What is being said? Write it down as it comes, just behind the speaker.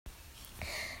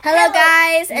Hello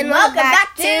guys, and welcome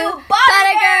back to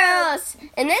Butter Girls!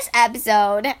 In this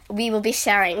episode, we will be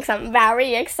sharing some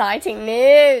very exciting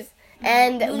news.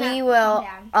 And we will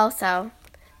also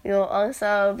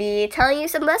be telling you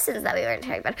some lessons that we learned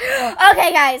here.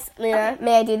 Okay guys, Luna,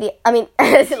 may I do the,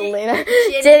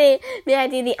 Ginny, may I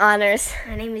do the honors?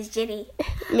 My name is Ginny.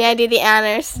 May I do the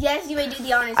honors? Yes, you may do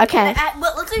the honors. Okay.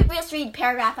 But let's just read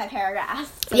paragraph by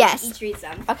paragraph. So Yes. Each reads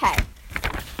them. Okay.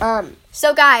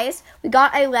 So guys, we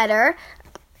got a letter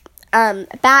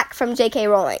back from J.K.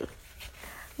 Rowling.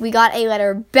 We got a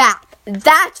letter back.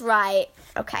 That's right.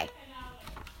 Okay.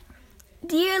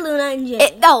 Dear Luna and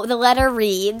Ginny. The letter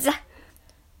reads,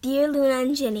 Dear Luna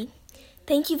and Ginny,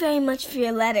 thank you very much for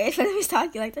your letter. If I was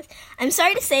talking like this. I'm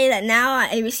sorry to say that now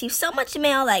I receive so much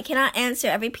mail that I cannot answer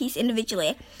every piece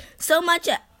individually, so much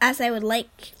as I would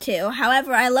like to.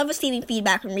 However, I love receiving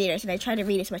feedback from readers, and I try to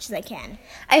read as much as I can.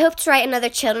 I hope to write another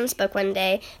children's book one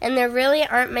day, and there really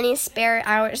aren't many spare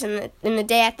hours in the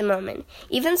day at the moment.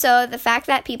 Even so, the fact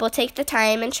that people take the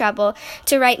time and trouble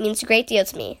to write means a great deal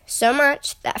to me. So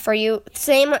much that for you,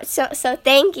 so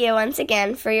thank you once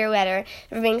again for your letter,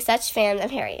 for being such fans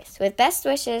of Harry's. With best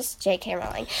wishes, J.K.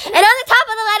 Rowling. And on the top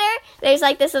of the letter, there's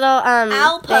like this little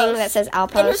thing that says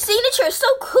Outpost. And her signature is so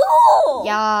cool.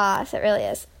 Yes, it really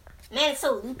is. Man, it's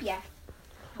so loopy.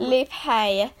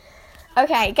 Loopy.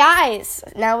 Okay, guys,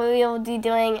 now we will be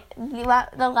doing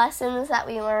the lessons that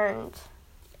we learned.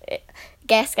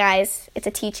 Guess, guys, it's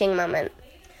a teaching moment.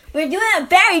 We're doing a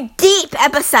very deep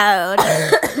episode.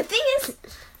 The thing is,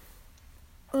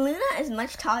 Luna is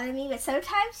much taller than me, but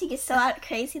sometimes she gets so out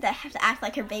crazy that I have to act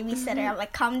like her babysitter. I'm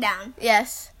like, calm down.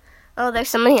 Yes. Oh, there's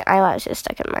so many eyelashes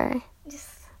stuck in my eye.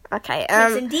 Okay,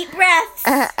 take some deep breaths.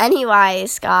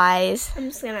 Anyways, guys. I'm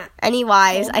just gonna.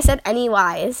 Anyways. I said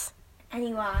anyways.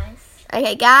 Anyways.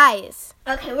 Okay, guys.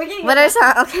 Okay, we're getting. What are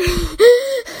some? Okay.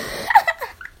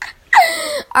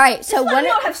 All right, so we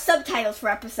don't have subtitles for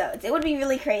episodes. It would be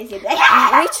really crazy.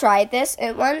 We tried this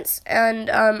once, and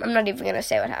I'm not even gonna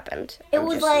say what happened. It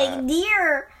was like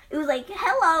dear. It was like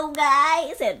hello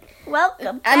guys and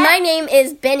welcome. Back. And my name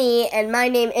is Benny, and my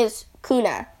name is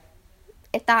Kuna.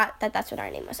 I thought that's what our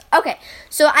name was. Okay,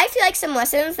 so I feel like some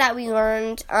lessons that we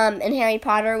learned in Harry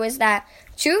Potter was that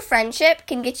true friendship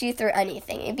can get you through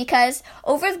anything. Because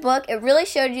over the book, it really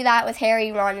showed you that with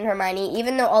Harry, Ron, and Hermione.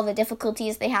 Even though all the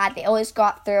difficulties they had, they always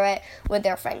got through it with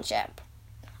their friendship.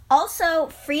 Also,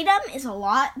 freedom is a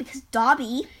lot because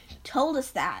Dobby told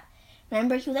us that.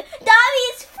 Remember, he was like, Dobby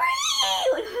is free!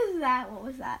 What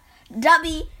was that?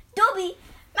 Dobby,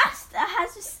 Master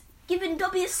has just given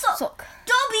Dobby a sock.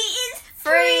 Dobby is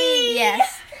free!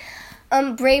 Yes.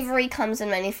 Bravery comes in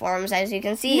many forms, as you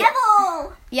can see.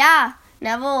 Neville! Yeah,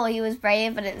 Neville, he was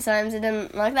brave, but sometimes it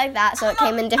didn't look like that, so it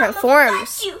came in different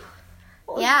forms.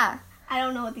 Yeah. I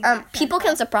don't know what the people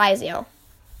can surprise you.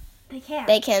 They can.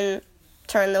 They can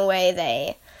turn the way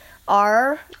they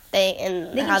are, they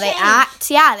how they change. act.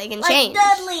 Yeah, they can change.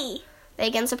 Like Dudley. They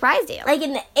can surprise you. Like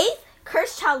in the 8th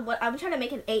Cursed Child, I'm trying to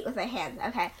make an 8 with my hands,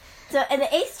 okay. So in the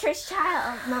 8th Cursed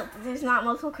Child, no, there's not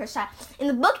multiple Cursed Child. In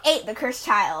the book 8, the Cursed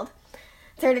Child,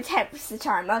 third attempt is the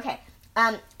charm. Okay.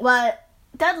 Well,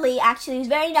 Dudley actually was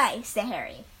very nice to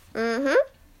Harry. Mm-hmm.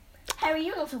 Harry,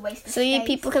 you don't have to waste this So space.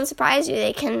 people can surprise you.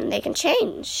 They can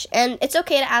change, and it's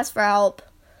okay to ask for help.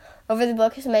 Over the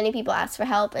book, so many people ask for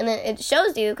help, and it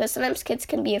shows you because sometimes kids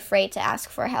can be afraid to ask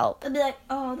for help. They'll be like,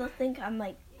 oh, they'll think I'm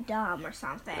like dumb or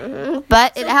something. Mm-hmm.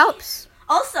 But it helps.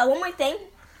 Also, one more thing,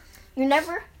 you're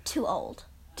never too old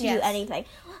to do anything.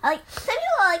 Like, some people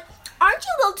are like, aren't you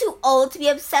a little too old to be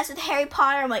obsessed with Harry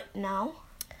Potter? I'm like, no.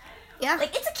 Yeah.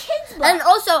 Like, it's a kid's book. And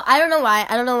also, I don't know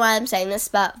why I'm saying this,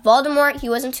 but Voldemort, he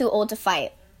wasn't too old to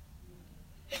fight.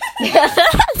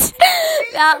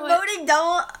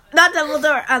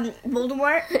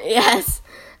 Voldemort. Yes.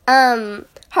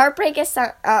 Heartbreak is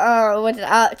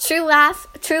true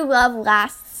love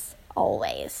lasts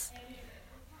always.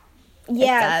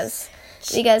 Yes. It does.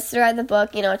 Because throughout the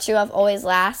book, true love always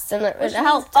lasts, and it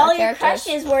helped all our your characters.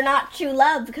 crushes were not true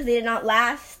love because they did not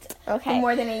last for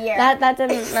more than a year. That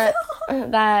didn't.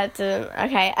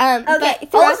 Okay. Okay.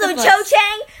 Also, Cho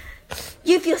Chang,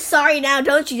 you feel sorry now,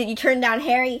 don't you, that you turned down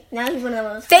Harry? Now he's one of the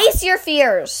most. Face your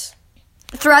fears.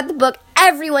 Throughout the book,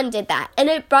 everyone did that, and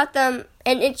it brought them,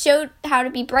 and it showed how to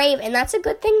be brave, and that's a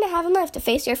good thing to have in life, to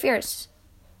face your fears,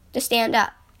 to stand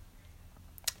up.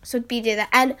 So do that,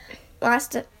 and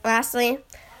lastly,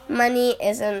 money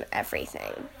isn't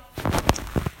everything.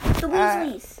 The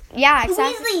Weasleys. Yeah,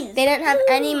 exactly. The Weasleys. They didn't have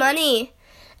any money.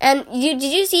 And did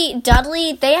you see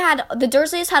Dudley? The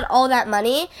Dursleys had all that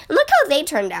money, and look how they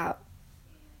turned out.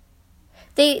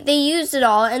 They used it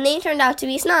all, and they turned out to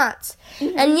be snots.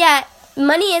 Mm-hmm. And yet,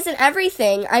 money isn't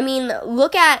everything. I mean,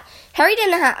 look at Harry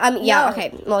didn't have. No.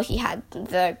 Okay. Well, he had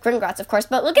the Gringotts, of course,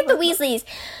 but look at the Weasleys.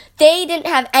 They didn't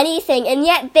have anything, and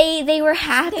yet they were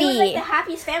happy. They were like the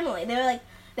happiest family. They were like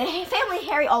the family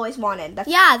Harry always wanted.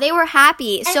 Yeah, they were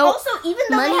happy. And so also, even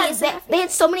though they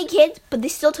had so many kids, but they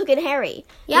still took in Harry.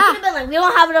 Yeah. They could have been like, we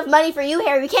don't have enough money for you,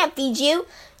 Harry. We can't feed you.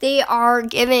 They are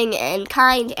giving and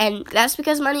kind, and that's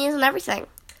because money isn't everything.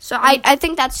 So I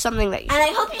think that's something that you should. And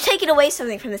I hope you take it away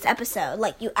something from this episode.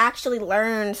 Like, you actually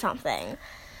learn something.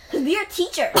 Because we are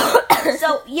teachers.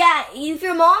 So, yeah, if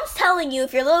your mom's telling you,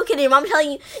 if you're a little kid and your mom's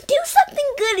telling you, do something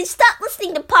good and stop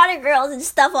listening to Potter Girls and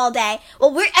stuff all day.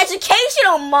 Well, we're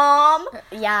educational, Mom.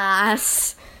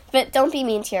 Yes. But don't be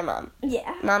mean to your mom.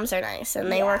 Yeah. Moms are nice,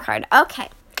 and they work hard. Okay.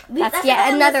 That's that's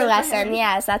yet another lesson. lesson.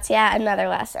 Yes, that's yet another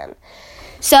lesson.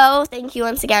 So, thank you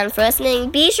once again for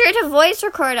listening. Be sure to voice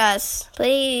record us,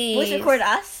 please. Voice record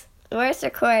us? Voice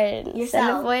record. Send a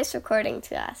Yourself. voice recording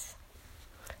to us.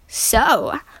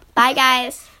 So, bye,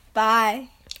 guys. Bye.